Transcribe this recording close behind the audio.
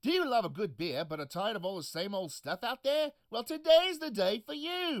Do you love a good beer but are tired of all the same old stuff out there? Well, today's the day for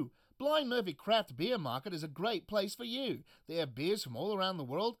you! Blind Murphy Craft Beer Market is a great place for you. They have beers from all around the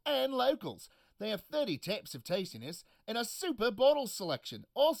world and locals. They have 30 taps of tastiness and a super bottle selection.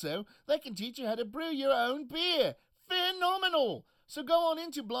 Also, they can teach you how to brew your own beer. Phenomenal! So go on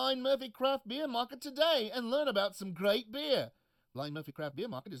into Blind Murphy Craft Beer Market today and learn about some great beer. Blind Murphy Craft Beer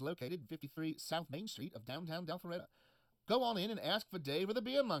Market is located at 53 South Main Street of downtown Alpharetta. Go on in and ask for Dave or the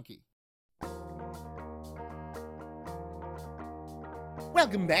Beer Monkey.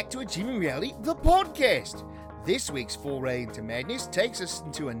 Welcome back to Achieving Reality, the podcast. This week's foray into madness takes us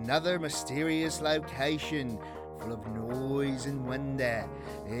into another mysterious location full of noise and wonder.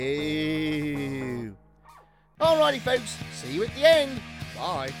 Ew. Alrighty, folks. See you at the end.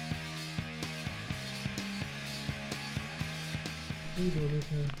 Bye. What are you doing,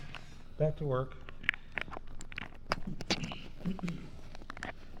 listener? Back to work.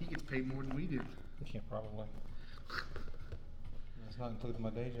 He gets paid more than we do. Yeah, probably. That's not including my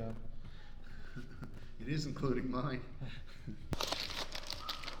day job. It is including mine.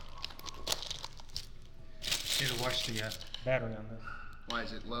 Need to watch the battery on this. Why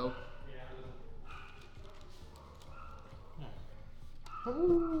is it low?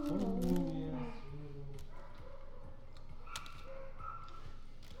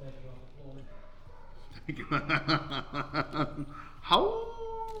 How?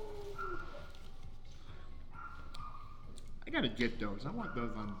 I gotta get those. I want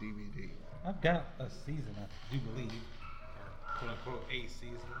those on DVD. I've got a season, I do believe, or quote unquote a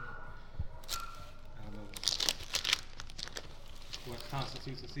season. I don't know what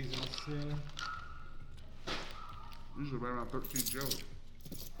constitutes a season necessarily. Usually right around 13 shows.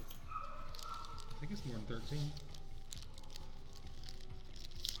 I think it's more than 13.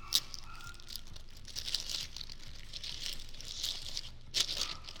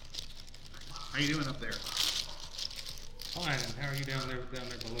 How you doing up there? Fine, and how are you down there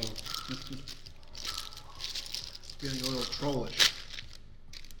below? Feeling a little trollish.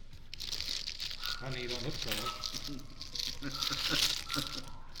 I know you don't look so. I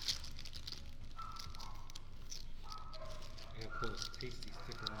gotta pull this tasty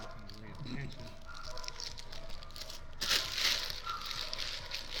sticker off and pay attention.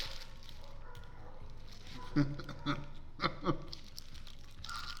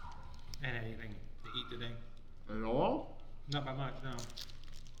 And anything to eat today? At all? Not by much, no.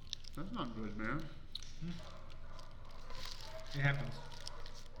 That's not good, man. It happens.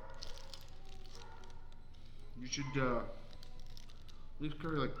 You should at least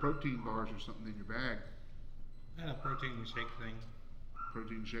carry like protein bars or something in your bag. I had a protein shake thing.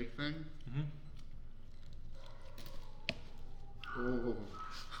 Protein shake thing? Mm-hmm. Oh.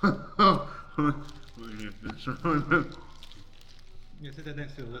 Yeah, sit that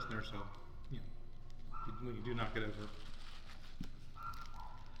next to the listener, so yeah, you do knock it over.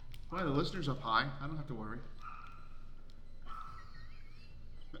 Well, the listener's up high. I don't have to worry.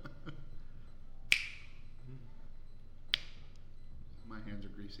 My hands are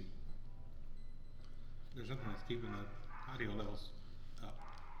greasy. There's something that's keeping the audio levels up.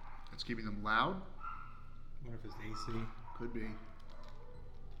 It's keeping them loud? I wonder if it's the AC. Could be.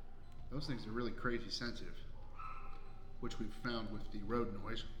 Those things are really crazy sensitive, which we've found with the road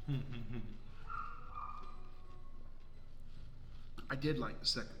noise. I did like the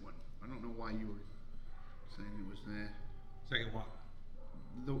second one. I don't know why you were saying it was Second what?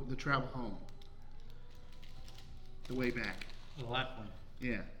 the travel home. The way back. The last one.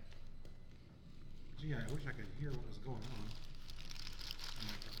 Yeah. Gee, I wish I could hear what was going on in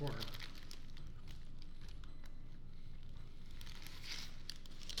that recorder.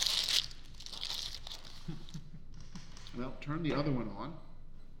 Well, turn the other one on,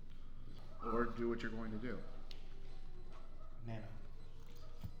 or do what you're going to do. Nano.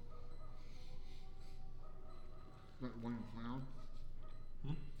 That one you found?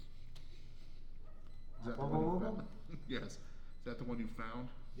 Hmm? Is that the one you found? Yes. Is that the one you found?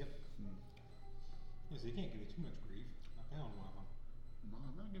 Yep. Yeah, so you can't give me too much grief. I found one of them. No,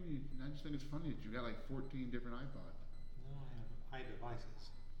 I'm not giving you. I just think it's funny that you got like 14 different iPods. No, I have iDevices.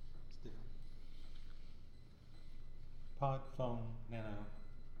 It's different. Pod, phone, Nano,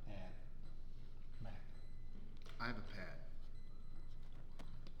 Pad, Mac. I have a pad.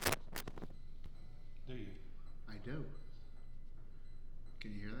 Do you? I do.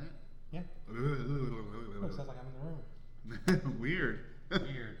 Can you hear that? Yeah. Oh, it sounds like I'm in the room. Weird.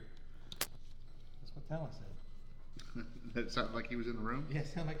 Weird. That's what Talon said. That sounded like he was in the room? Yeah, it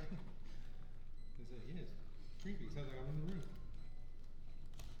sounded like. He said, yeah, it's creepy. It sounds like I'm in the room.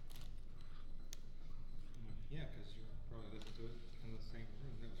 I'm like, yeah, because you're probably listening to it in the same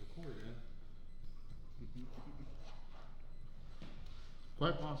room. That was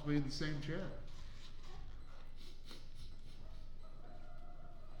Quite possibly in the same chair.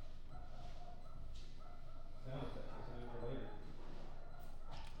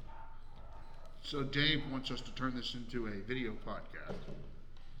 So Dave wants us to turn this into a video podcast.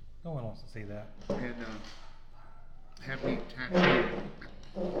 No one wants to see that. And have me tattoo.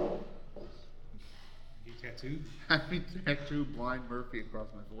 You tattooed? Have me tattoo Blind Murphy across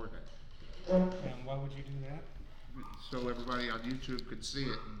my forehead. And why would you do that? So everybody on YouTube could see it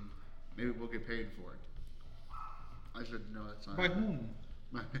and maybe we'll get paid for it. I said, no, that's not By whom?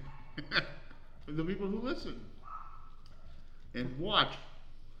 The people who listen. And watch.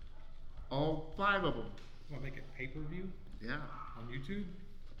 All 5 of them. Want to make it pay-per-view Yeah. on YouTube?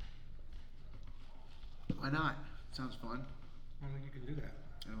 Why not? Sounds fun. I don't think you can do that.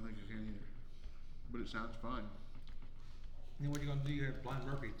 I don't think you can either. But it sounds fun. And then what are you going to do? You have Blind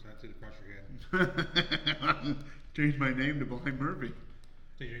Murphy tattooed across your head. Change my name to Blind Murphy.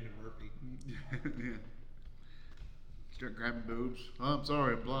 Change your name to Murphy. Yeah. Start grabbing boobs. Oh, I'm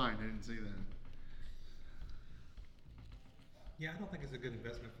sorry, I'm blind. I didn't see that. Yeah, I don't think it's a good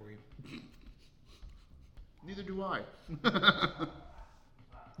investment for you. Neither do I.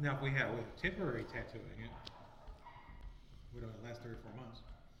 Now, if we have temporary tattooing it, we don't last 3 or 4 months.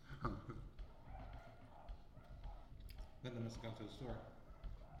 Then they must have gone to the store.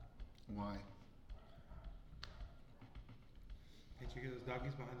 Why? Can't you get those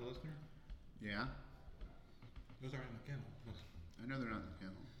doggies behind the listener? Yeah? Those aren't in the kennel. I know they're not in the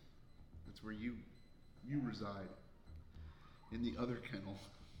kennel. That's where you reside. In the other kennel.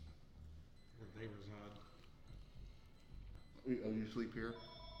 Where they reside. Oh, you sleep here?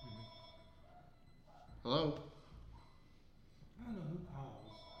 Mm-hmm. Hello? I don't know who calls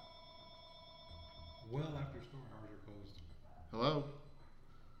well after store hours are closed. Hello?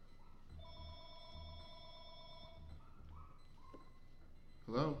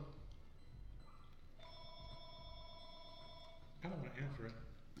 Hello? I don't want to answer it.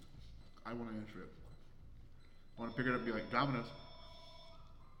 I want to answer it. I want to pick it up and be like, Domino's.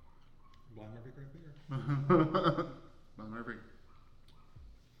 Blind Murphy craft beer. Blind Murphy.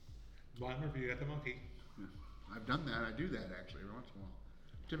 Blind Murphy, you got the monkey. Yeah. I've done that. I do that actually every once in a while.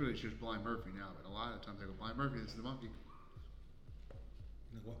 Typically it's just Blind Murphy now, but a lot of times I go, Blind Murphy, this is the monkey.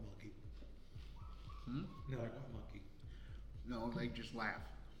 No, what monkey? Hmm? No, like what monkey? No, they just laugh.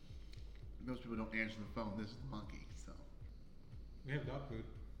 Most people don't answer the phone. This is the monkey, so. We have dog food.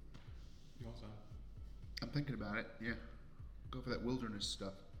 You want some? I'm thinking about it, yeah. Go for that wilderness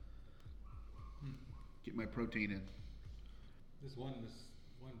stuff. Get my protein in. This one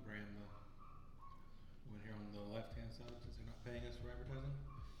brand, the one here on the left-hand side, since they're not paying us for advertising,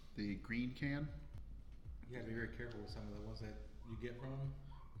 The green can? you have to be very careful with some of the ones that you get from them,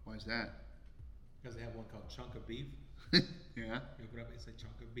 Why is that? because they have one called Chunk of Beef. Yeah. You open it up and it says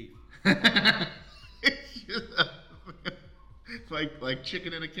Chunk of Beef. It's like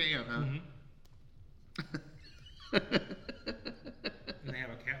chicken in a can, huh? Mm-hmm. And they have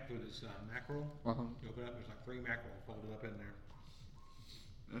a cat food that's mackerel. Uh-huh. You open it up, there's like 3 mackerel folded up in there.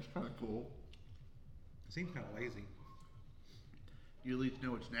 That's kind of cool. It seems kind of lazy. You at least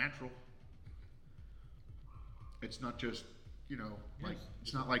know it's natural. It's not just, like, Yes.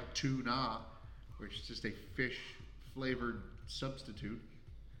 it's not like tuna, where it's just a fish flavored substitute.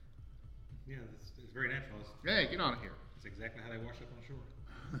 Yeah, it's very natural. Hey, get out of here. It's exactly how they wash up on shore.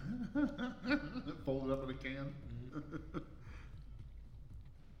 Fold it up in a can.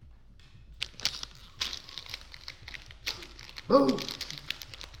 Oh!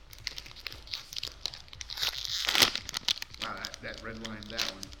 Wow, that red line,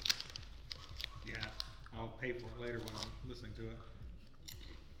 that one. Yeah, I'll pay for it later when I'm listening to it.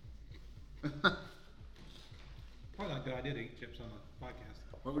 Probably not a good idea to eat chips on a podcast.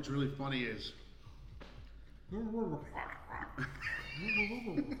 What was really funny is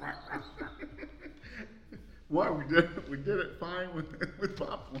what we did it fine with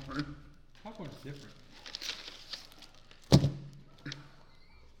popcorn. Popcorn's different.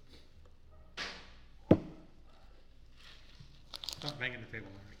 Stop banging the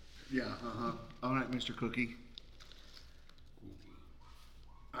table, Larry. Yeah, all right, Mr. Cookie.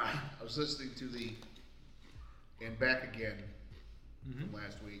 I was listening to the And Back Again from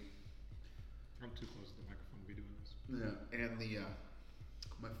last week. I'm too close to the microphone to be doing this. Yeah, and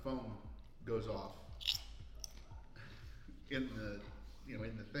my phone goes off in the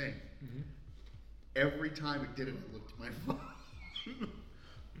in the thing. Every time it did it, I looked at my phone.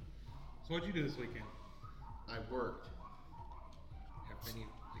 So what'd you do this weekend? I worked. Have any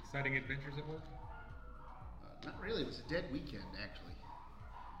exciting adventures at work? Not really. It was a dead weekend, actually.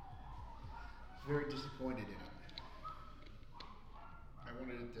 very disappointed in it. I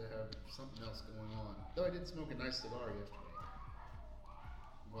wanted it to have something else going on. Though I did smoke a nice cigar yesterday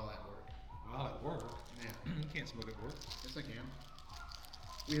while at work. While at work? Yeah. You can't smoke at work. Yes, I can.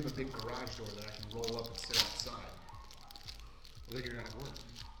 We have a big garage door that I can roll up and sit outside. Well, then you're not at work.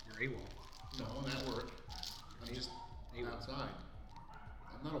 You're AWOL. No, I'm at work. I'm just AWOL. outside.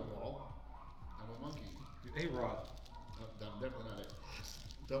 I'm not a wall. I'm a monkey. You're A-Rod. I'm definitely not it.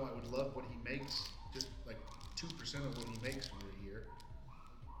 Though I would love what he makes, just like 2% of what he makes for a year.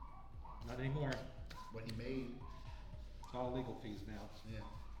 Not anymore. What he made. It's all legal fees now. Yeah.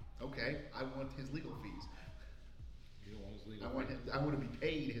 Okay, I want his legal fees. You don't want his legal I want fees. him, I want to be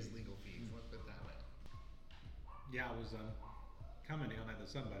paid his legal fees. Let's put it that way. Yeah, I was commenting on that to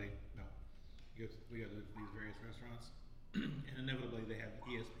somebody. No, we go to these various restaurants, and inevitably they have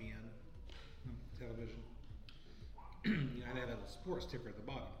ESPN television. You know, they have that little sports ticker at the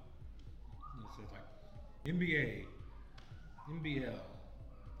bottom. And it says like NBA, NBL,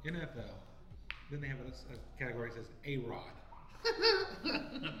 NFL. Then they have a category that says A-Rod.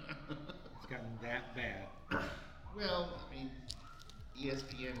 It's gotten that bad. Well, I mean,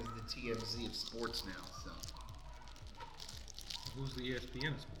 ESPN is the TMZ of sports now, so Who's the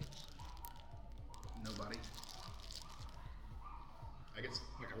ESPN of sports? nobody. I guess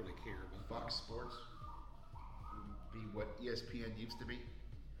Like I really care, but Fox Sports would be what ESPN used to be.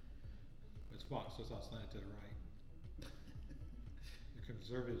 it's Fox, so it's all slanted to the right. The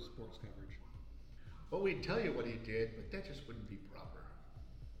conservative sports coverage. Well, we'd tell you what he did, but that just wouldn't be proper.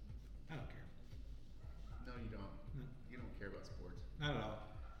 I don't care. No, you don't. No. You don't care about sports. Not at all.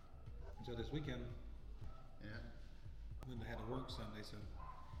 Until this weekend, Yeah. Linda had to work Sunday, so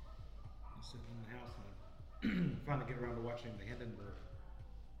I'm sitting in the house and I finally get around to watching the Hindenburg.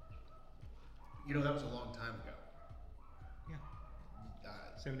 You know, that was a long time ago. Yeah,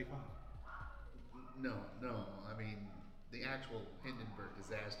 Uh, 75. no. I mean, the actual Hindenburg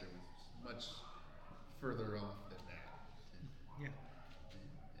disaster was much further off than that.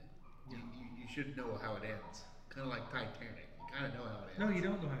 Yeah. You should know how it ends. Kind of like Titanic. You kind of know how it ends. No, you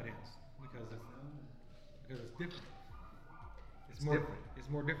don't know how it ends because it's different. It's different. It's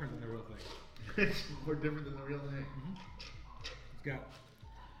more different than the real thing. It's more different than the real thing. It's got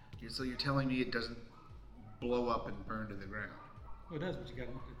So you're telling me it doesn't blow up and burn to the ground? well, it does, but you got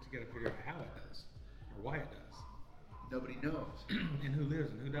to figure out how it does or why it does, Nobody knows. and who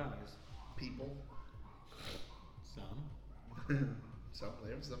lives and who dies. People. Some. Some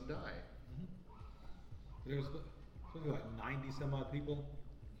live, some die. There was supposed to be like 90 some odd people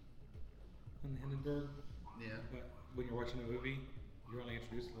on the Hindenburg, Yeah. but when you're watching a movie, you're only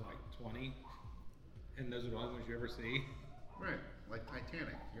introduced to like 20, and those are the only ones you ever see. Right. Like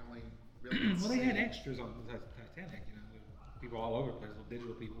Titanic. You only really Well, they see- had extras on the Titanic, you know, with people all over the place, little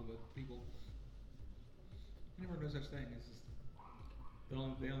digital people, but people. You never know such thing. It's just the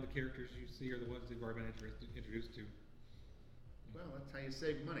only characters you see are the ones you've already been introduced to. Well, that's how you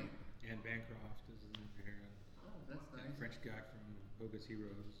save money. Anne Bancroft is in here. Oh, that's That nice. French guy from Bogus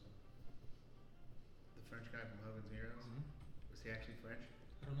Heroes. The French guy from Hogan's Heroes. Mhm. Was he actually French?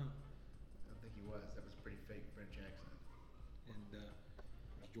 I don't know. I don't think he was. That was a pretty fake French accent. And there's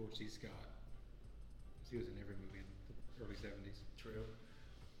George C. Scott. He was in every movie in the early 70s. True.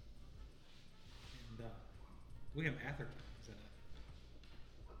 And William Atherton is in it.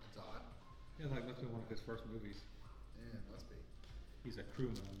 That's odd. Yeah, like must be one of his first movies. Yeah, it must be. He's a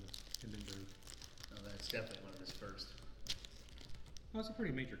crewman on the Hindenburg. No, that's definitely one of his first. Well, it's a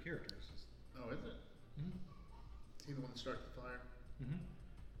pretty major character. It's just, Oh, is it? mm-hmm. Is he the one that starts the fire? Mm-hmm.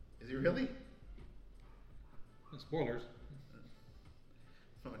 Is he really? No spoilers.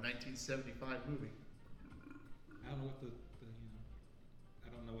 From a 1975 movie. I don't know what the I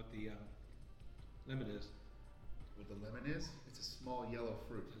don't know what the limit is. What the lemon is? It's a small yellow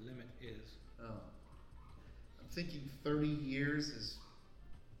fruit. The limit is. Oh. I'm thinking 30 years is,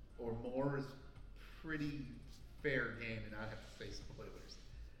 or more is pretty fair game to not have to say spoilers.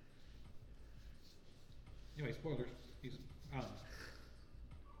 Anyway, spoilers.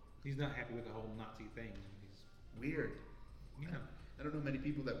 He's not happy with the whole Nazi thing. He's Weird. yeah. I don't know many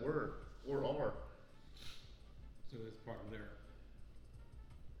people that were or are. So it's part of their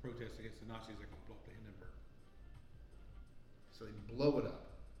protest against the Nazis that can blow up the Hindenburg. So they blow it up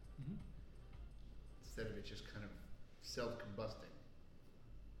Mm-hmm. instead of it just kind of self-combusting.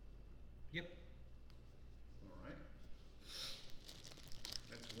 Yep. All right.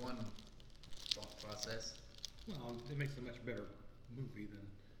 That's one thought process. Well, it makes a much better movie than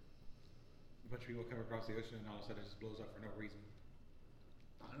a bunch of people come across the ocean and all of a sudden it just blows up for no reason.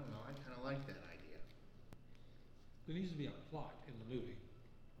 I don't know. I kind of like that idea. There needs to be a plot in the movie.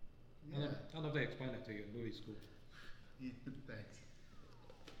 I don't know if they explain that to you in movie school. Yeah, thanks.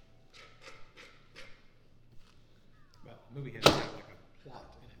 But a movie has to have like a plot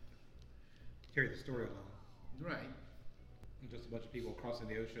in it. Carry the story along. Right. And just a bunch of people crossing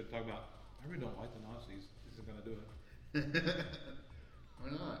the ocean talking about, I really don't like the Nazis. This isn't going to do it. Why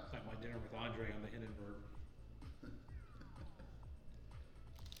not? It's like my dinner with Andre on the Hindenburg.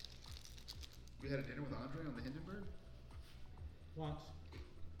 You had a dinner with Andre on the Hindenburg? Once.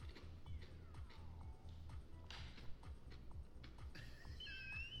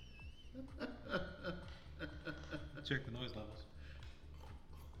 Check the noise levels.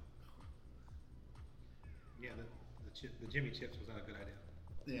 Yeah, the Jimmy chips was not a good idea.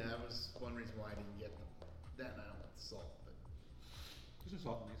 Yeah, that was one reason why I didn't get them. That and I don't want the salt, but There's no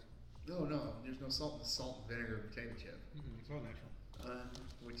salt in these. no, there's no salt in the salt and vinegar potato chip, It's all natural.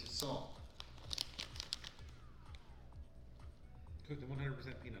 which is salt. Cooked in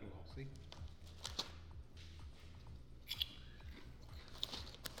 100% peanut oil. See?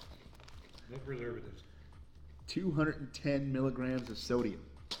 No preservatives. 210 milligrams of sodium.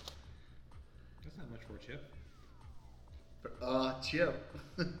 That's not much for a chip. Chip.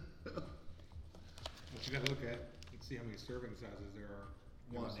 What you gotta look at and see how many serving sizes there are.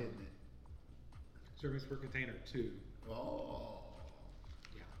 One, Serv- isn't it? Servings per container, 2. Oh.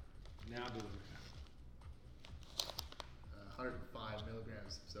 Yeah. Now do the math. 105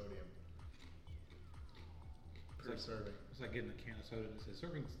 milligrams of sodium per It's like- serving. It's like getting a can of soda that says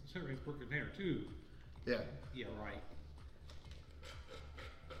servings per container, 2. Yeah. Yeah, right.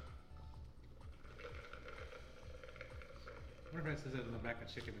 I wonder if that says that in the back of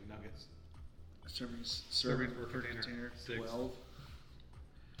Chicken McNuggets. Servings per container, 6. 12.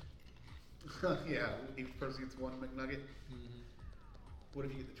 Yeah, each person gets one McNugget. Mm-hmm. What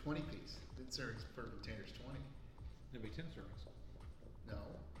if you get the 20 piece? Then servings per container is 20. That'd be 10 servings. No.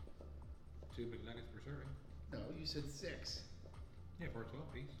 2 McNuggets per serving. No, you said 6. Yeah, for a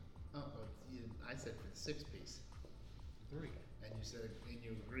 12 piece. Oh, well, I said for the 6 piece. 3. And you said, and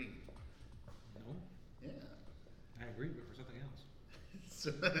you agreed. No, Yeah. I agree, but for something else.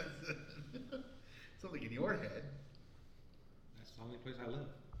 So something in your head. That's the only place I live.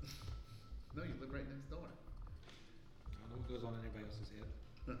 No, you live right next door. I don't know what goes on in anybody else's head.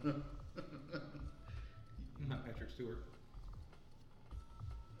 I'm not Patrick Stewart.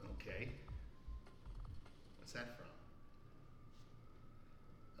 Okay. What's that from?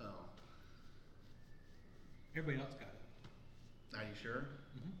 Oh. Everybody else got it. Are you sure?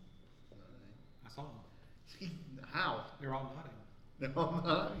 Mm-hmm. Alright. I saw them. How? They're all nodding. No, I'm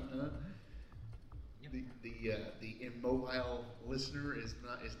not. Yep. The immobile listener is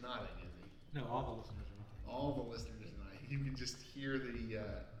nodding, is he? No, all the listeners are nodding. All the listeners are nodding. You can just hear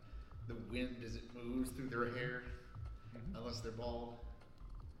the wind as it moves through their hair, Mhm. unless they're bald.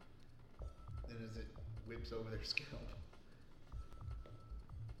 Then as it whips over their scalp.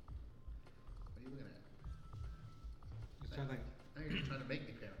 What are you looking at? Just trying to think. Now you're just trying to make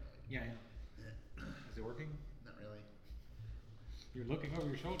me paranoid. Yeah, Is it working? Not really. You're looking over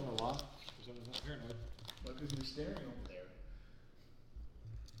your shoulder a lot, so someone's not paranoid. Well, because you're staring over there.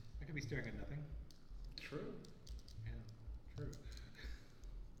 I could be staring at nothing. True. Yeah, true.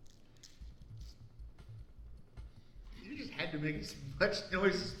 You just had to make as much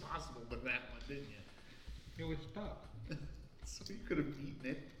noise as possible with that one, didn't you? It was stuck. So you could have eaten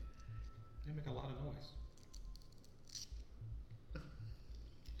it. They make a lot of noise.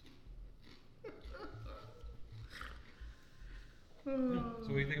 So what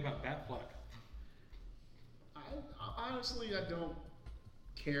do you think about Batfleck? Honestly, I don't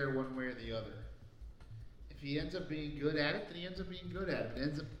care one way or the other. If he ends up being good at it, then he ends up being good at it. If it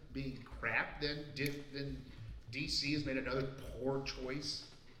ends up being crap, then DC has made another poor choice.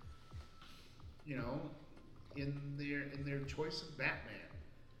 You know, in their choice of Batman.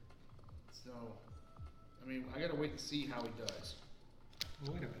 So, I mean, I gotta wait and see how he does.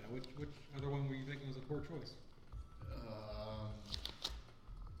 Well, wait a minute. Which other one were you thinking was a poor choice?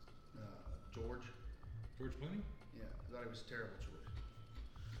 George. George Clooney? Yeah, I thought it was a terrible choice.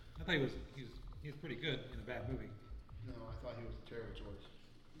 I thought he was pretty good in a bad movie. No, I thought he was a terrible choice.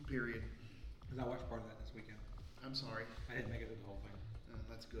 Period. Because I watched part of that this weekend. I'm sorry. I didn't make it through the whole thing.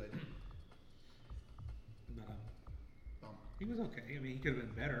 That's good. But Bummer. he was okay. I mean, he could have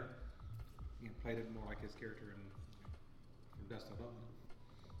been better. He played it more like his character in from Dust Till Dawn.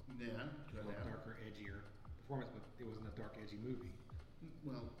 Yeah, A could little have. darker, edgier performance, but it wasn't a dark, edgy movie.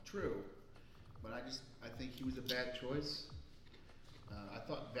 Well, true. But I think he was a bad choice. I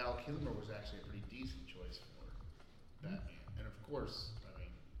thought Val Kilmer was actually a pretty decent choice for Batman. And of course, I mean,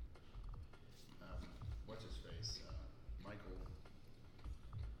 what's his face? Michael.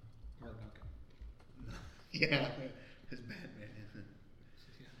 Yeah, his Batman.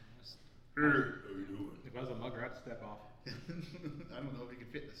 Yeah, that's- Hey, how you doing? if I was a mugger, I'd step off. I don't know if he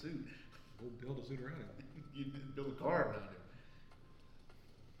could fit in the suit. We'll build a suit around him. You build a car around him.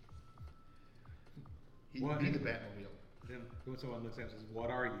 He'd What? be the Batmobile. Then when someone looks at him and says,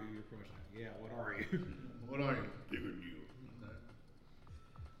 "What are you?" You're pretty much like, "Yeah, what are you?" What are you? Bigger than you.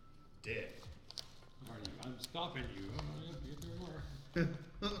 Dead. Are you? I'm stopping you. Oh, yes, yes, you are.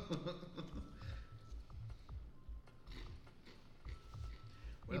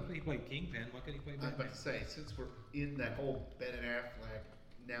 Well, he played Kingpin. Why couldn't he play I was Batman? about to say, since we're in that whole Ben and Affleck,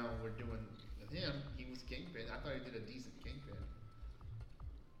 now we're doing with him. He was Kingpin. I thought he did a decent Kingpin.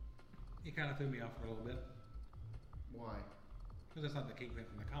 He kind of threw me off for a little bit Why? because that's not the Kingpin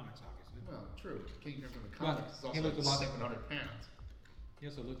from the comics, obviously. Well, true. Kingpin from the Well, comics is he also looked a lot- 700 pounds. He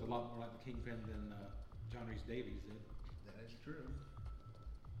also looked a lot more like the Kingpin than John Rhys Davies did. That is true.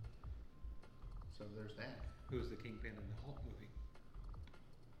 So there's that. Who was the Kingpin in the Hulk movie?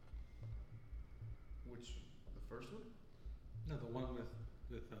 Which, the first one? No, the one with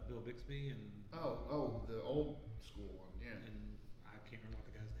Bill Bixby and The old school one, yeah. and I can't remember what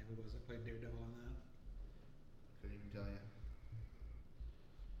the guy's name was that played Daredevil on that. Couldn't even tell you.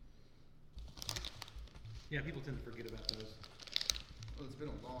 Yeah, people tend to forget about those. Well, it's been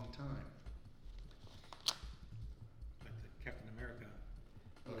a long time. Like the Captain America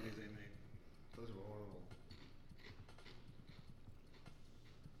movies they made. Those were horrible.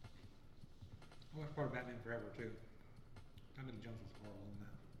 I watched part of Batman Forever too. Tommy Lee Jones was horrible in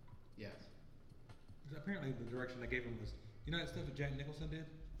that. Yes. 'Cause apparently the direction they gave him was, you know that stuff that Jack Nicholson did?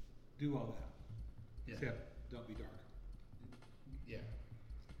 Do all that. Yeah. Except don't be dark. Yeah.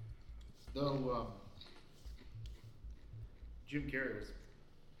 Though, Jim Carrey was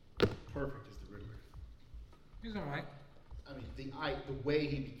perfect as the Riddler. He's alright. I mean, the way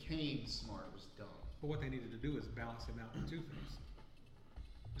he became smart was dumb. But what they needed to do is balance him out with Two-Face.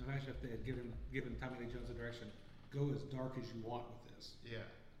 Now imagine if they had given Tommy Lee Jones the direction, go as dark as you want with this. Yeah.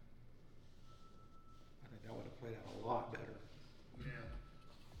 I think that would have played out a lot better. Yeah.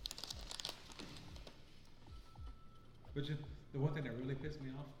 But the one thing that really pissed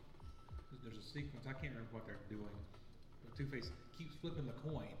me off is there's a sequence, I can't remember what they're doing, but Two-Face keeps flipping the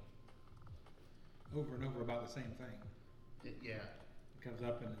coin over and over about the same thing. Yeah. It comes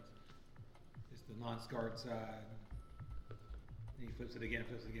up and it's the non-scarred side. And he flips it again,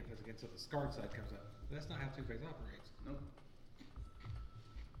 flips it again, flips it again, so the scarred side comes up. But that's not how Two-Face operates. Nope.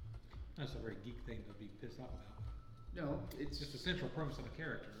 That's a very geek thing to be pissed off about. No, It's just the central premise of the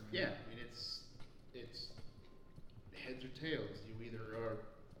character. I mean, yeah. I mean, it's heads or tails. You either are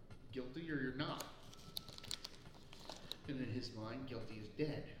guilty or you're not. And in his mind, guilty is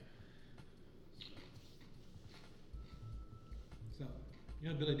dead. So,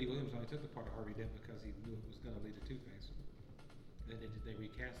 Billy D. Williams only took the part of Harvey Dent because he knew it was going to lead to Two-Face. Then they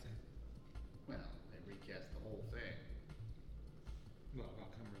recast it. Well, they recast the whole thing. Well, I'll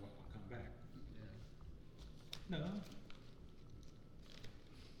come back. Yeah. No.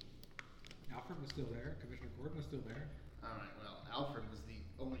 Alfred was still there. Commissioner Gordon was still there. All right. Well, Alfred was the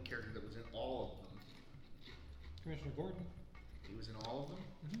only character that was in all of them. Commissioner Gordon. He was in all of them.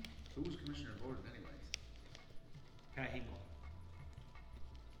 Mm-hmm. Who was Commissioner Gordon, anyways? Pat Hingle.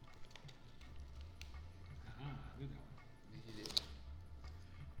 I knew that one. He did.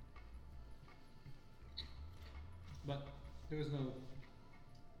 But there was no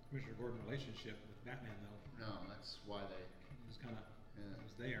Commissioner Gordon relationship with Batman, though. No, that's why they. It was kind of Yeah. it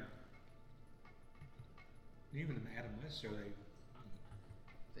was there. And even in the Adam West show, they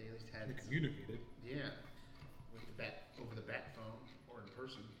They at least had. communicated. Yeah. With the over the bat phone or in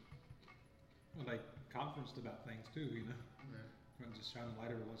person. Well, they conferenced about things too, Yeah. Couldn't just shine a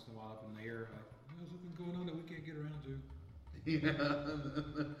light every once in a while up in the air, like, there's something going on that we can't get around to. Yeah.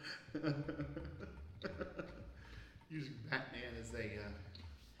 Using Batman as a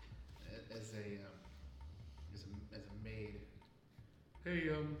maid. Hey,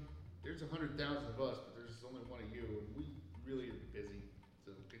 there's 100,000 of us, but there's only one of you, and we really are busy.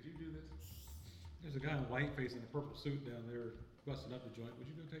 So could you do this? There's a guy in white face in a purple suit down there busting up the joint. Would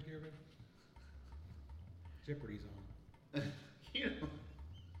you go take care of him? Jeopardy's on. You know.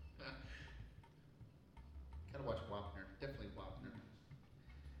 Gotta watch Wapner. Definitely Wapner.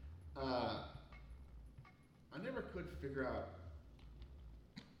 I never could figure out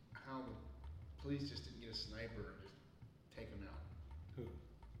how the police just didn't get a sniper and just take him out. Who?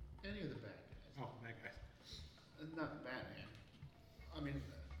 Any of the bad guys. Oh, that guy. Not Batman. I mean,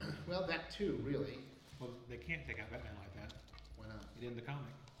 well, that too, really. Well, they can't take out Batman like that. Why not? He did in the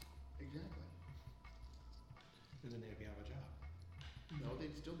comic. Exactly. And then they'd be out of a job. No,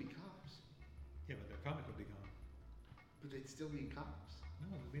 they'd still be cops. Yeah, but comic would be gone. But they'd still be cops. No,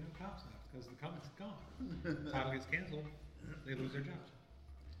 there'd be no cops now because the comic's gone. Title gets canceled, they lose their jobs.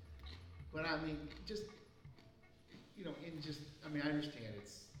 But I mean, just, you know, I mean, I understand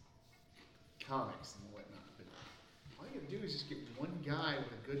it's comics and whatnot, but all you gotta do is just get one guy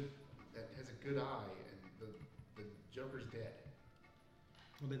that has a good eye, and the Joker's dead.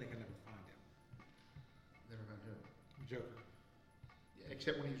 Well, then they can never find him. Never found who? Joker. Yeah,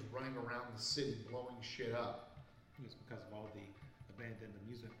 except when he's running around the city blowing shit up. It's because of all the abandoned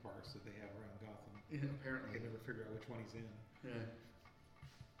amusement parks that they have around Gotham. Yeah, apparently. They never figure out which one he's in. Yeah.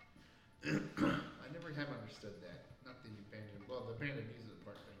 I never have understood that. Not the abandoned amusement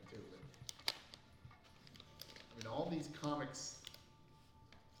park thing too, but I mean, all these comics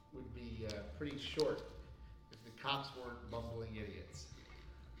would be pretty short if the cops weren't bumbling idiots.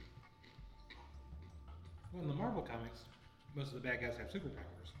 Well, in the Marvel comics, most of the bad guys have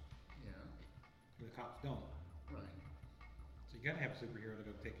superpowers. Yeah, The cops don't. right. So you gotta have a superhero to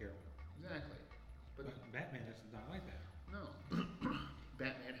go take care of them. Exactly. But Batman is not like that. No.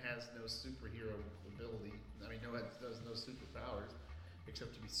 Batman has no superhero ability. I mean, does no superpowers,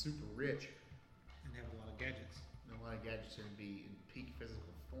 except to be super rich, And have a lot of gadgets. and a lot of gadgets, and be in peak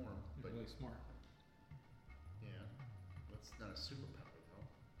physical form. He's But really smart. yeah, that's not a superpower though.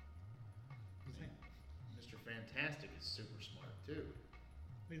 He's like, Mr. Fantastic is super smart too.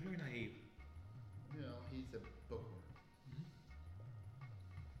 he's very naive. You know, he's a bookworm.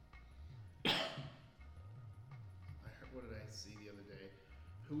 What did I see the other day?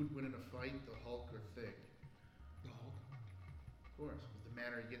 Who would win in a fight, the Hulk or Thing? The Hulk. Of course, with the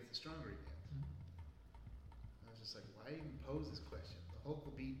madder he gets, the stronger he gets. I was just like, why even pose this question? The Hulk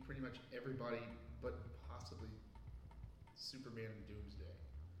will beat pretty much everybody, but possibly Superman and Doomsday.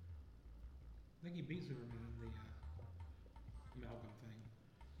 I think he beat Superman in the amalgam thing.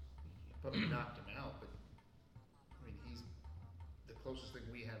 Probably knocked him out, but I mean, he's the closest thing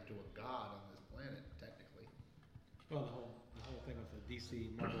we have to a god on this planet, technically. Well, the whole thing with the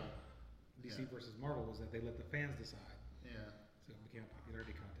DC Yeah. versus Marvel was that they let the fans decide. Yeah, So it became a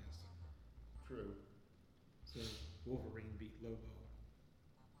popularity contest. true. So Wolverine beat Lobo.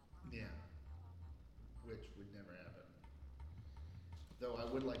 Yeah. Which would never happen. Though I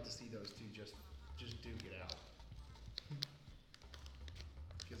would like to see those two just duke it out.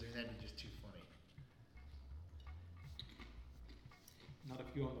 Because I mean, that'd be just too funny. Not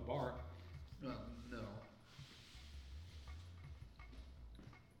if you own the bar. No.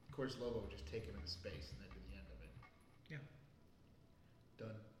 Of course, Lobo would just take him into space, and that'd be the end of it. Yeah.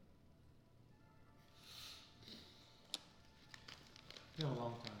 Done. It's been a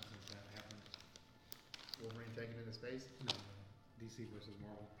long time since that happened. Wolverine taken into space? No, DC versus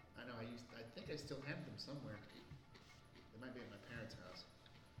Marvel. I know. I think I still have them somewhere. They might be at my parents' house.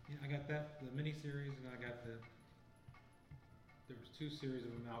 Yeah, I got that, the miniseries, and I got there was 2 series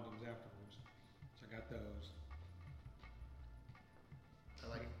of amalgams afterwards. So I got those. I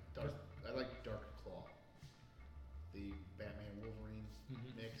like Dark Claw. The Batman Wolverine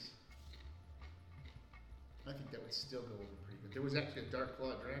Mhm. mix. I think that would still go over pretty good. There was actually a Dark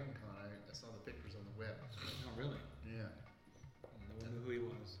Claw at Dragon Con. I saw the pictures on the web. Oh, really? Yeah. No one knew who he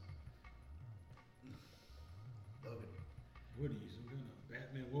was. Logan. What are you, some kind of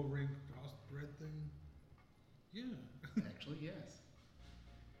Batman Wolverine crossbred thing? Yeah. Actually, yes.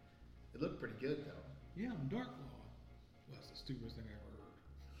 It looked pretty good though. Yeah, I'm Dark Claw. Well, that's the stupidest thing I ever heard.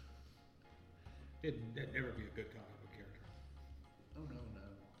 That'd never be a good comic book character. Oh no.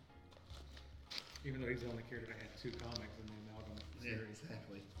 Even though he's the only character that had 2 comics in the amalgam Yeah, series.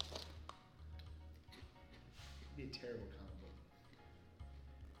 exactly. It'd be a terrible comic book.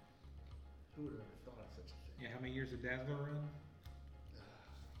 Who would have ever thought of such a thing? Yeah, how many years did Dazzler run?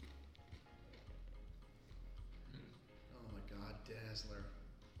 Oh my God, Dazzler.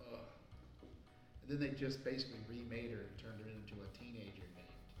 Ugh. And then they just basically remade her and turned her into a teenager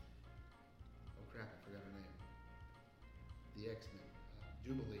named. Oh crap, I forgot her name. The X-Men.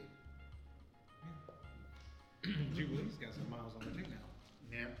 Jubilee. Jubilee's got some miles on her too now.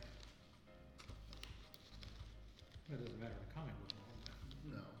 Yeah. That doesn't matter in the comic book world.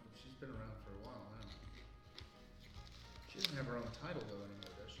 No, she's been around for a while now. She doesn't have her own title though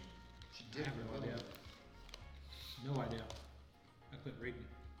anymore, does she? She did I have for a no little idea. bit. No idea. I quit reading.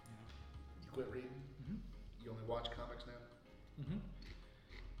 You quit reading? Mm-hmm. You only watch comics now? Mm-hmm.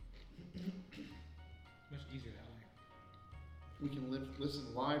 Much easier that way. We can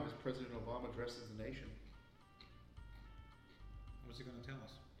listen live as President Obama addresses the nation. What's he going to tell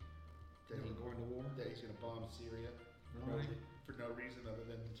us? That, That we're going to war? that he's going to bomb Syria Really? for no reason other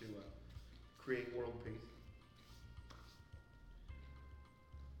than to create world peace.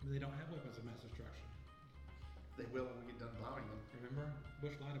 But they don't have weapons of mass destruction. They will when we get done bombing them. Remember?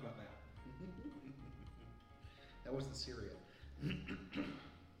 Bush lied about that. That was in Syria.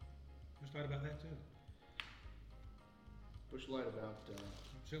 Bush lied about that too. Bush lied about.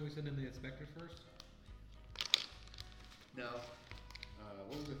 Shouldn't we send in the inspectors first? No.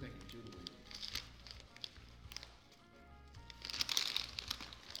 What was I thinking? Jubilee.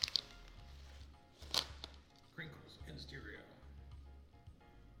 Crinkles in stereo.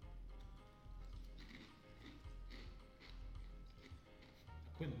 A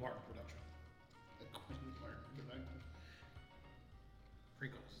Quentin Martin production. Quentin Martin production.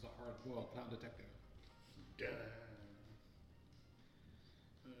 Crinkles is a hard-boiled clown detective.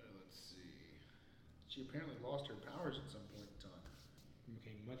 Let's see. She apparently lost her powers at some point in time.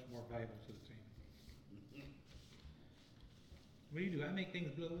 Became much more valuable to the team. What do you do? I make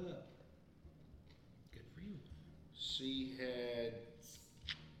things blow up. Good for you. She had,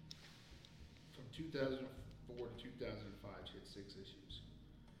 from 2004 to 2005, she had 6 issues.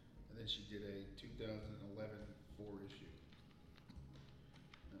 And then she did a 2011 4-issue.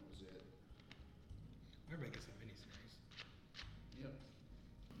 That was it. Everybody gets a miniseries. Yep.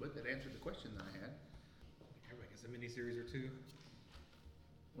 But that answered the question that I had. Everybody gets a miniseries or two.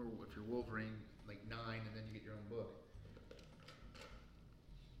 Or if you're Wolverine, like 9, and then you get your own book.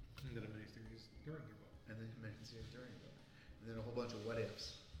 And then a miniseries during your book. And then a miniseries during your book. And then a whole bunch of what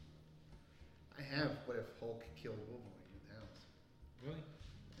ifs. I have what if Hulk killed Wolverine in the house. Really?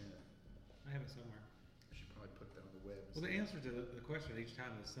 Yeah. I have it somewhere. I should probably put that on the web. Well, the answer to the question each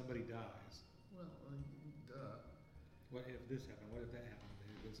time is somebody dies. Well, duh. What if this happened? What if that happened?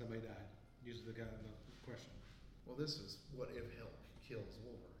 When somebody died? Uses the guy in the question. Well, this is what if Hulk kills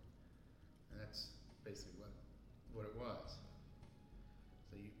Wolverine. And that's basically what it was.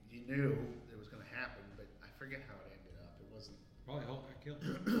 So you knew it was going to happen, but I forget how it ended up. It wasn't Probably Hulk got killed.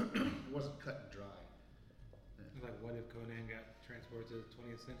 it wasn't cut and dry. It's like, what if Conan got transported to the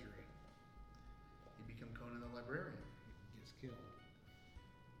 20th century? He became Conan the Librarian. He gets killed.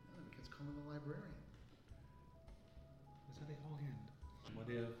 No, he becomes Conan the Librarian. That's how they all end.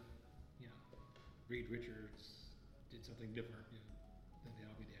 What if, Reed Richards did something different? Then they'd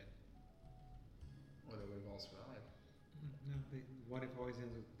all be dead. Or they would have all survived. No, what if always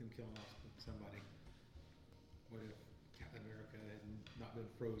ends with them killing off somebody? What if Captain America had not been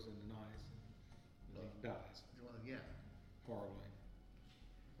frozen in ice and he dies Well, yeah, horribly?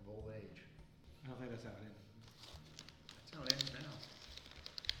 of old age. I don't think that's how it ended. That's how it ends now.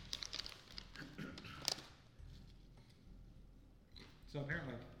 So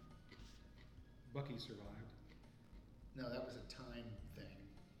apparently, Bucky survived. No, that was a time thing.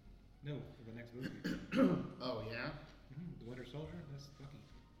 No, for the next movie. Oh, yeah? The Winter Soldier, that's Bucky.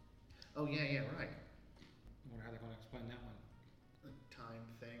 Oh, yeah, right. I wonder how they're going to explain that one. The time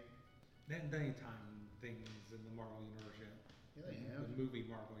thing. They haven't done any time things in the Marvel Universe yet. Yeah, they have. The movie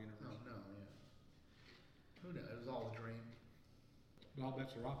Marvel Universe. Oh, no, yeah. Who knows? It was all a dream. But all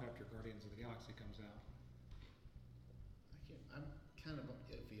bets are off after Guardians of the Galaxy comes out. I'm kind of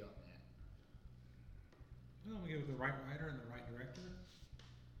iffy on that. Well, we go with the right writer and the right director.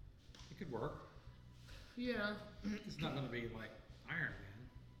 It could work. Yeah. It's not going to be like Iron Man.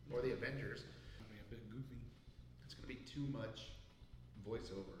 Or the Avengers. It's going to be a bit goofy. It's going to be too much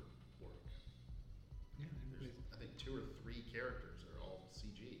voiceover work. Yeah, There's, I think 2 or 3 characters are all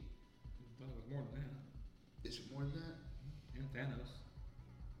CG. I thought it was more than that. Is it more than that? And Thanos.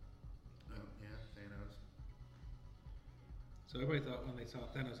 Oh, yeah, Thanos. So everybody thought when they saw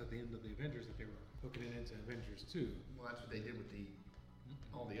Thanos at the end of the Avengers that they were hooking it into Avengers 2. Well, that's what they did with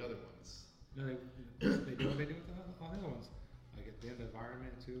all the other ones. No, they do what they do with all the other ones. Like at the end of Iron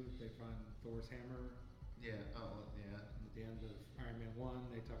Man 2, they find Thor's hammer. Yeah, oh, yeah. And at the end of Iron Man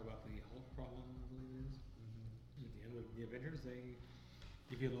 1, they talk about the Hulk problem, I believe it is. And at the end of the Avengers, they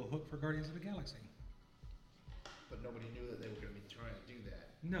give you a little hook for Guardians of the Galaxy. But nobody knew that they were going to be trying to do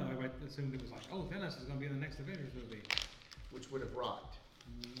that. No, everybody assumed it was like, oh, Thanos is going to be in the next Avengers movie. Which would have rocked.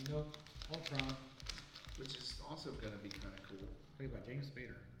 Nope, Ultron, Which is also going to be kind of cool. played by James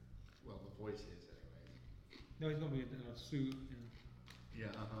Spader. Well, the voice is, anyway. No, he's going to be in a suit, and Yeah,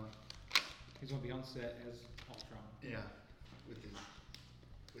 he's going to be on set as Ultron. Yeah.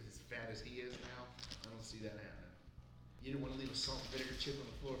 With as fat as he is now, I don't see that happening. You didn't want to leave a salt and vinegar chip on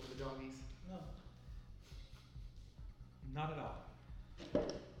the floor for the doggies? No. Not at all.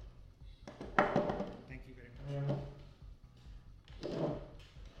 Thank you very much.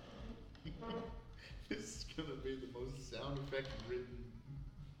 This is going to be the most sound effect ridden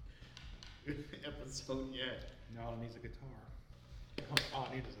episode yet. No, it needs a guitar. All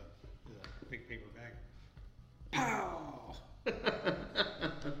it needs is a big paper bag. Pow!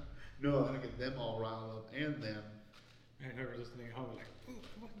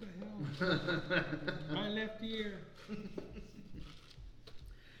 here.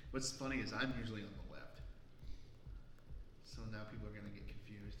 What's funny is I'm usually on the left. So now people are gonna get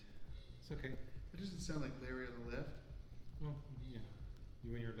confused. It's okay. It doesn't sound like Larry on the left. Well, yeah.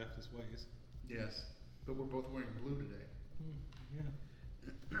 You and your leftist ways. Yes. But we're both wearing blue today. Yeah.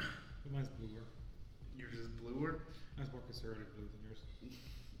 But mine's bluer. Yours is bluer? Mine's more conservative blue than yours.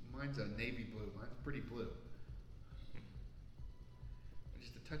 Mine's a navy blue. Mine's pretty blue.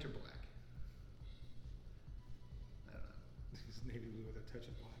 Just a touch of black. I don't know. It's navy blue with a touch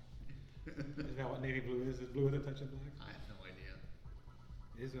of black. Is that what navy blue is? Is blue with a touch of black? I have no idea.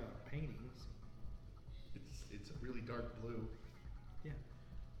 It is paintings. It's a really dark blue. Yeah.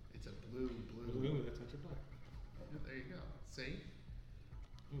 It's a blue. Blue with a touch of black. Yeah, there you go. See?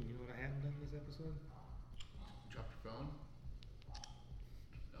 Ooh, you know what I haven't done this episode? Drop your phone?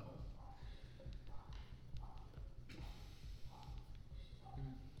 No.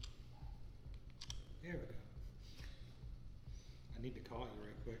 There we go. I need to call you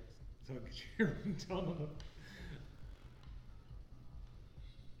right quick so I can get your ringtone on.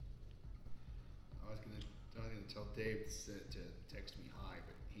 I was gonna tell Dave to text me hi,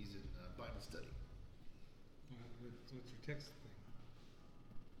 but he's in Bible study. What's your text thing?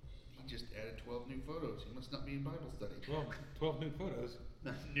 He just added 12 new photos. He must not be in Bible study. 12 new photos.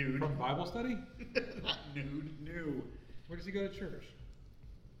 Not nude. From Bible study? Not nude. New. Where does he go to church?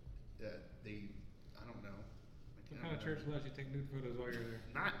 I don't know. What kind of church allows you to take nude photos while you're there?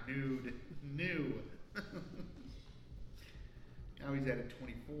 Not nude. New. Now he's added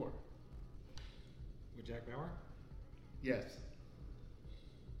 24. With Jack Bauer? Yes.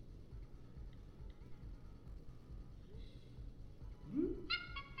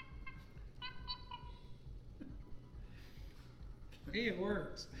 Hey, it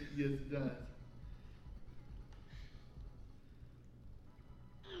works. Yes, it does.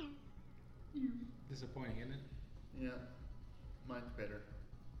 Disappointing, isn't it? Yeah. Mine's better.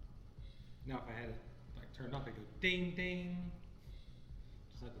 Now, if I had it like turned off, it'd go ding ding,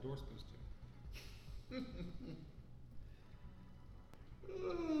 just like the door's supposed to.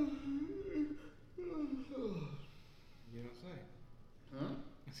 You don't say. Huh?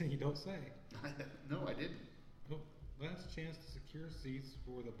 I said you don't say. No, I didn't. Oh, last chance to secure seats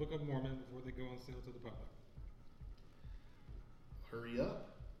for the Book of Mormon before they go on sale to the public. Hurry up.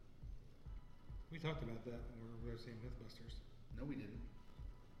 We talked about that when we were seeing Mythbusters. No, we didn't.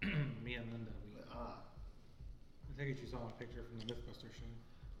 Me and Linda. I take it you saw a picture from the Mythbusters show.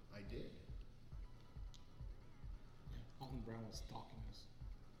 I did. Yeah, Alton Brown was stalking us.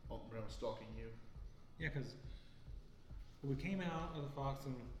 Alton Brown was stalking you. Yeah, because we came out of the Fox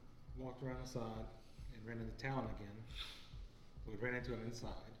and walked around the side and ran into town again. We ran into him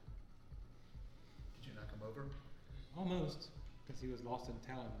inside. Did you knock him over? Almost, because he was lost in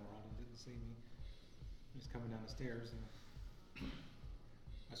Talon World and didn't see me. He was coming down the stairs, and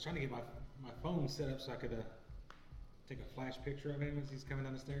I was trying to get my phone set up so I could take a flash picture of him as he's coming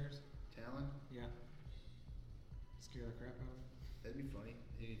down the stairs. Talon? Yeah. Scare the crap out of him. That'd be funny.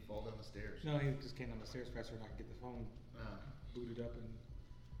 He'd fall down the stairs. No, he just came down the stairs faster than I could get the phone Ah. booted up and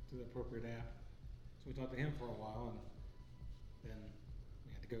to the appropriate app. So we talked to him for a while, and then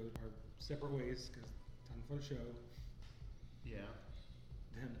we had to go our separate ways because time for the show. Yeah.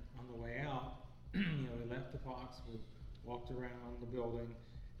 Then on the way out, we left the Fox, we walked around the building,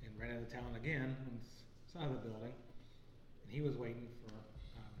 and ran into town again on the side of the building. And he was waiting for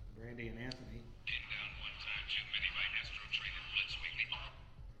Brandy and Anthony. Pinned down one time too many by Astro Train and Blitz Weekly.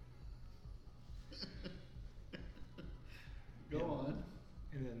 Go on.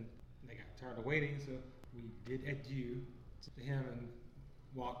 And then they got tired of waiting, so we did adieu to him and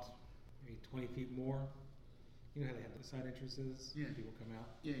walked maybe 20 feet more. You know how they have the side entrances? Yeah. People come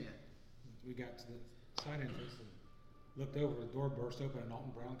out. Yeah, yeah. We got to the side entrance and looked over, the door burst open and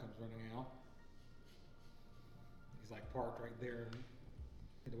Alton Brown comes running out. He's like parked right there and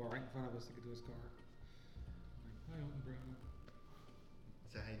had to walk right in front of us to get to his car. I'm like, hi Alton Brown.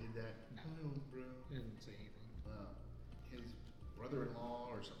 Is that how you did that? No. Oh, bro. Didn't say anything. His brother-in-law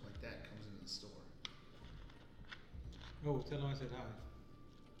or something like that comes into the store. Oh, tell him I said hi.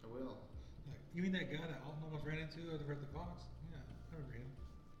 I will. Like, you mean that guy that Alton almost ran into over at the Fox? Yeah, I remember him.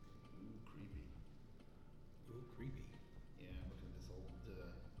 Ooh, creepy. Ooh, creepy. Yeah, look at this old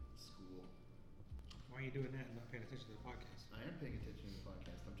school. Why are you doing that and not paying attention to the podcast? I am paying attention to the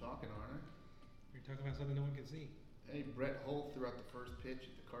podcast. I'm talking, aren't I? You're talking about something no one can see. Hey, Brett Holt threw out the first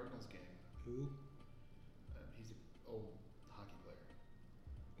pitch at the Cardinals game. Who? He's an old hockey player.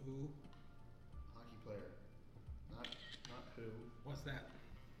 Who? Hockey player. Not who. What's that?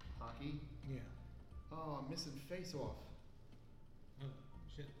 Hockey? Yeah. Oh, I'm missing face off. Oh,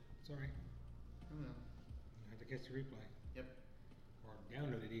 shit. Sorry. Oh, no. I to catch the replay. Yep. Or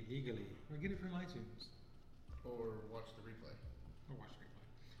download it illegally. Or get it from iTunes. Or watch the replay, Or watch the replay.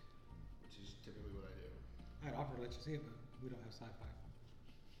 which is typically what I do. I'd offer to let you see it, but we don't have sci-fi.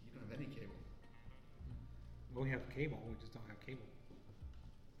 You don't have any cable. Well, we have cable, we just don't have cable.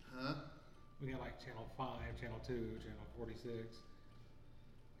 Huh? We got like Channel 5, Channel 2, Channel 46.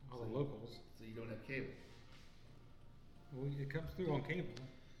 All the locals. So you don't have cable. Well, it comes through on cable.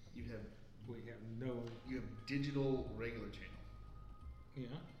 You have We have no. digital regular channel. Yeah.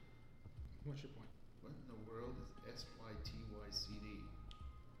 What's your point? What in the world is SYTYCD?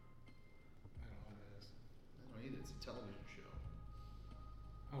 I don't know what that is. I don't either. It's a television show.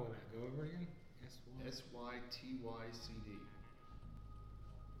 Oh, will that go over again? S1. SYTYCD.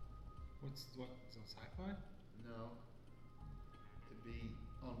 What's on sci-fi? No. It'd be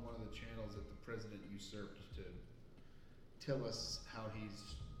on one of the channels that the president usurped to tell us how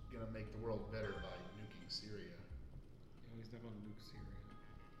he's gonna make the world better by nuking Syria. No, he's not going to nuke Syria.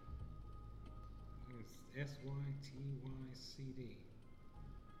 I think it's SYTYCD.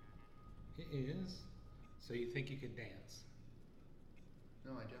 It is. So you think you can dance?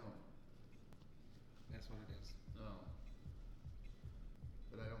 No, I don't. That's what it is. No.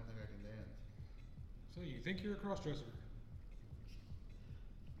 But I don't think I can dance. So you think you're a crossdresser?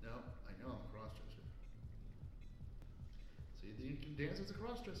 No, I know I'm a crossdresser. So you think you can dance as a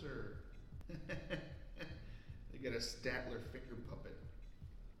crossdresser? They got a Statler finger puppet.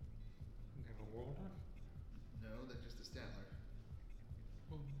 You have a Waldorf? No, that's just a Statler.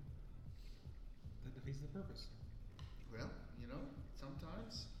 Well, that defeats the purpose. Well, you know,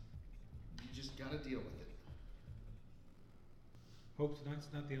 sometimes you just gotta deal with it. Hope tonight's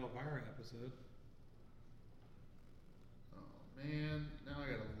not the Elvira episode. Oh man, now I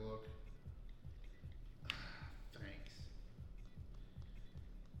gotta look. Thanks.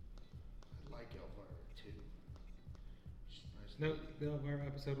 I like Elvira too. She's a nice No, lady. the Elvira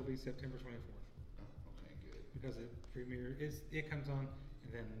episode will be September 24th Oh, okay, good. because it comes on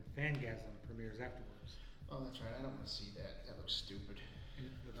and then Fangasm premieres afterwards. Oh, that's right. I don't want to see that. That looks stupid. And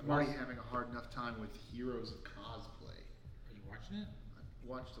with I'm already Ross- having a hard enough time with Heroes of Cosplay. Are you watching it? I've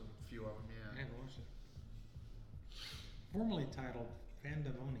watched a few of them, I yeah. haven't watched it. Formerly titled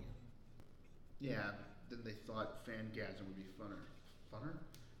Fandemonium. Yeah, then they thought Fangasm would be funner. Funner?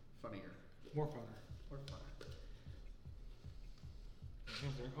 Funnier. More funner. Or funner.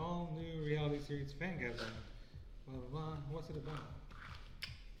 Because their all new reality series Fangasm. Blah blah blah. What's it about?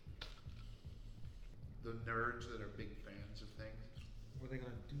 The nerds that are big fans of things. What are they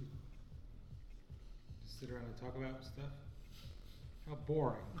gonna do? Just sit around and talk about stuff? How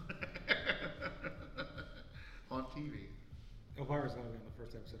boring. On TV. Elvira's gonna be on the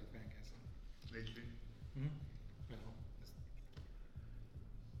first episode of Fangasm. Maybe. Hmm? Well,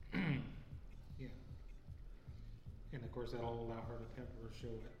 yeah. And of course, that'll allow her to pimp her show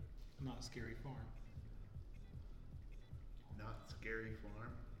at Not Scary Farm. Not Scary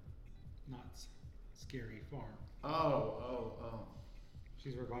Farm. Not Scary Farm. Oh.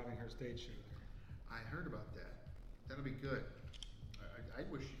 She's reviving her stage show there. I heard about that. That'll be good. I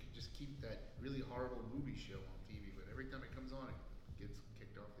wish you could just keep that really horrible movie show on TV, but every time it comes on, it gets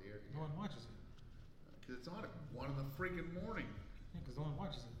kicked off the air. No one watches it. Because it's on at 1 in the friggin' morning. Yeah, because no one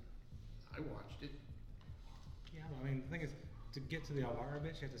watches it. I watched it. Yeah, I mean, the thing is, to get to the Elvira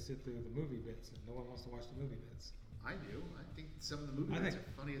bits, you have to sit through the movie bits, and no one wants to watch the movie bits. I do. I think some of the movie I bits think,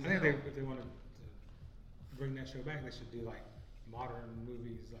 are funny as I think hell. if they wanted to bring that show back, they should do like modern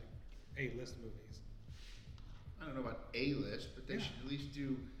movies, like A-list movies. I don't know about A-list, but they Yeah. should at least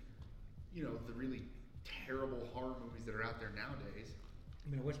do, you know, the really terrible horror movies that are out there nowadays. I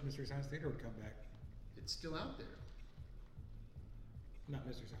mean, I wish Mystery Science Theater would come back. It's still out there. Not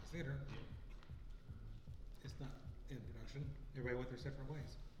Mystery Science Theater. It's not in production. Everybody went their separate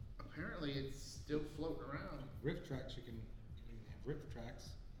ways. Apparently, it's still floating around. Riff Tracks, you can have Riff Tracks,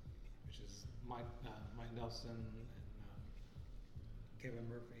 which is Mike Nelson and Kevin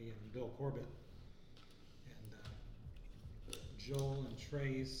Murphy and Bill Corbett and Joel and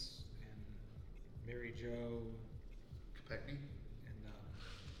Trace and Mary Jo Kopechne? and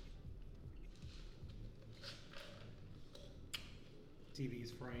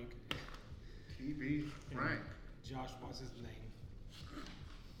TV's Frank. TV and Frank. Josh, what's his name?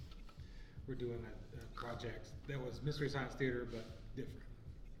 We're doing a project that was Mystery Science Theater but different.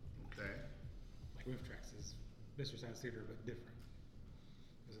 Okay. Like Riff Tracks is Mystery Science Theater but different.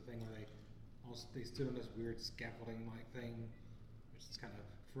 There's a thing where they stood on this weird scaffolding like thing, which is kind of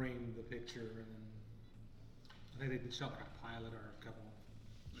framed the picture, and then I think they shot like a pilot or a couple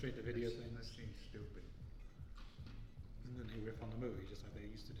straight to video This things, seems stupid. and then they riff on the movie just like they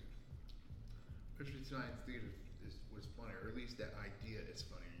used to do. Mystery Science Theater was funny, or at least that idea is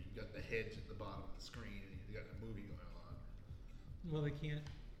funny. You got the heads at the bottom of the screen, and you got a movie going on. Well, they can't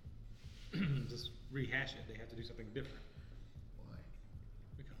just rehash it. They have to do something different Why?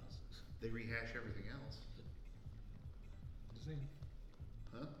 because. They rehash everything else. Just saying.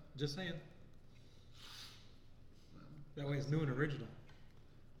 Huh? Just saying. Well, That way, it's new and original.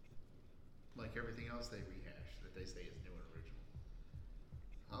 like everything else they rehash that they say is new and original.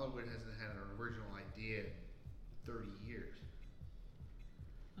 Hollywood hasn't had an original idea in 30 years.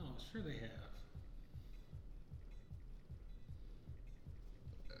 Oh, sure they have.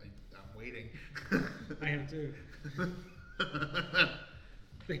 I'm waiting. I am too.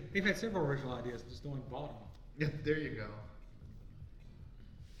 They've had several original ideas, just no one bought them. Yeah, there you go.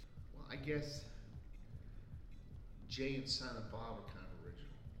 Well, I guess Jay and Silent Bob are kind of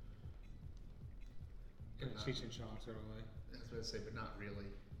original. And But Cheech not- and Chong sort of way. That's what I say, but not really.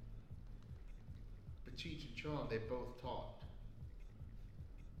 But Cheech and Chong, they both talked.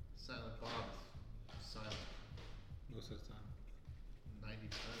 Silent Bob is silent Most of the time. 90% of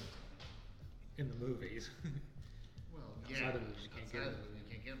the time. In the movies. Well, Outside yeah. of it, you can't get outside him. of it, you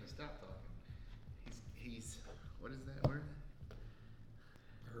can't get him to stop talking. He's what is that word?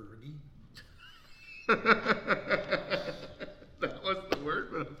 Ergy. That wasn't the word,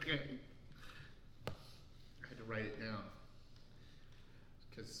 but okay. I had to write it down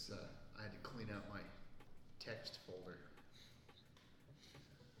because I had to clean out my text folder.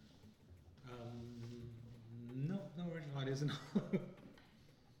 No original ideas at all. No.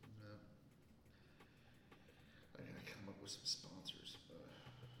 I gotta come up with some sponsors.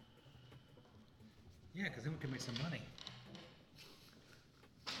 Yeah, because then we can make some money.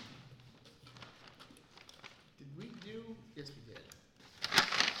 Did we do? Yes, we did.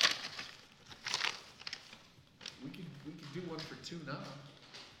 We could do one for $2 now.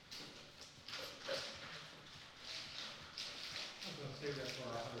 I'm going to save that for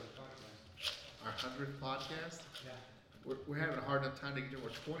our other podcast. Our 100th podcast. Yeah. We're having a hard enough time to get to our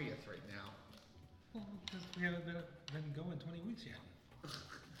 20th right now. Well, because we haven't been going 20 weeks yet.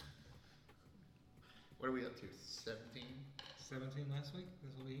 What are we up to? 17? 17 last week.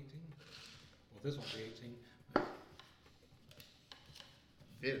 This will be 18. Well, this won't be 18.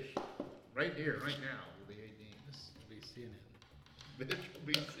 Fish. Right here, right now, will be 18. This will be CNN. Fish will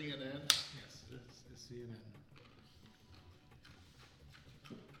be CNN. Yes, this is CNN.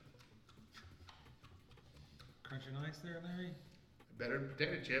 Crunchy nice there, Larry? Better than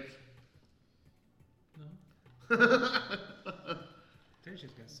potato chips. No. Potato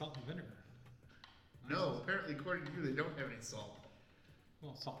chips got salt and vinegar. Nice. No, apparently according to you, they don't have any salt.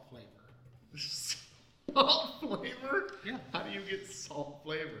 Well, salt flavor. Salt flavor? Yeah. How do you get salt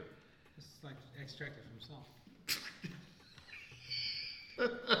flavor? It's like extracted from salt.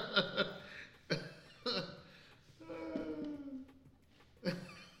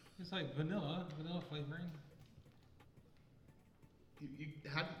 It's like vanilla flavoring.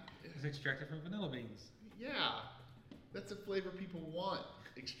 How do It's extracted from vanilla beans. yeah, that's a flavor people want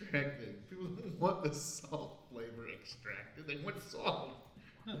extracted. People don't want the salt flavor extracted. They want salt.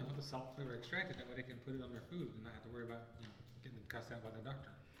 No, they want the salt flavor extracted. That way they can put it on their food and not have to worry about getting cussed out by the doctor.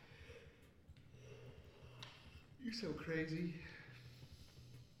 You're so crazy.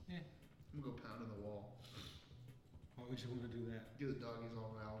 Yeah. I'm gonna go pound on the wall. Why would you want to do that? Get the doggies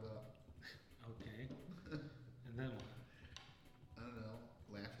all riled up. Okay. And then what? I don't know.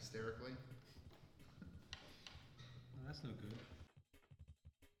 Laugh hysterically. Well, that's no good.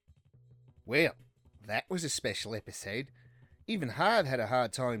 Well, that was a special episode. Even Hive had a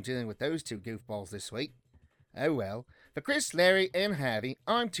hard time dealing with those two goofballs this week. Oh well. For Chris, Larry, and Harvey,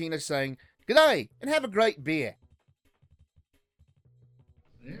 I'm Tina saying good day and have a great beer.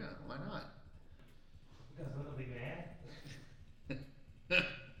 Yeah, why not? Because it'll be mad.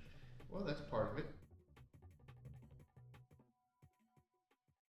 Well, that's part of it.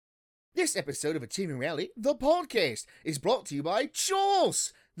 This episode of Achieving Reality, the podcast, is brought to you by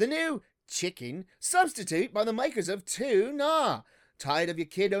Chorse, the new chicken substitute by the makers of Tuna. Tired of your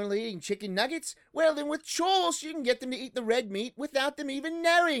kid only eating chicken nuggets? Well, then with Chorse, you can get them to eat the red meat without them even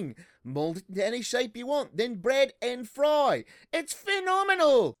knowing. Mold it into any shape you want, then bread and fry. It's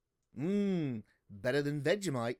phenomenal! Better than Vegemite.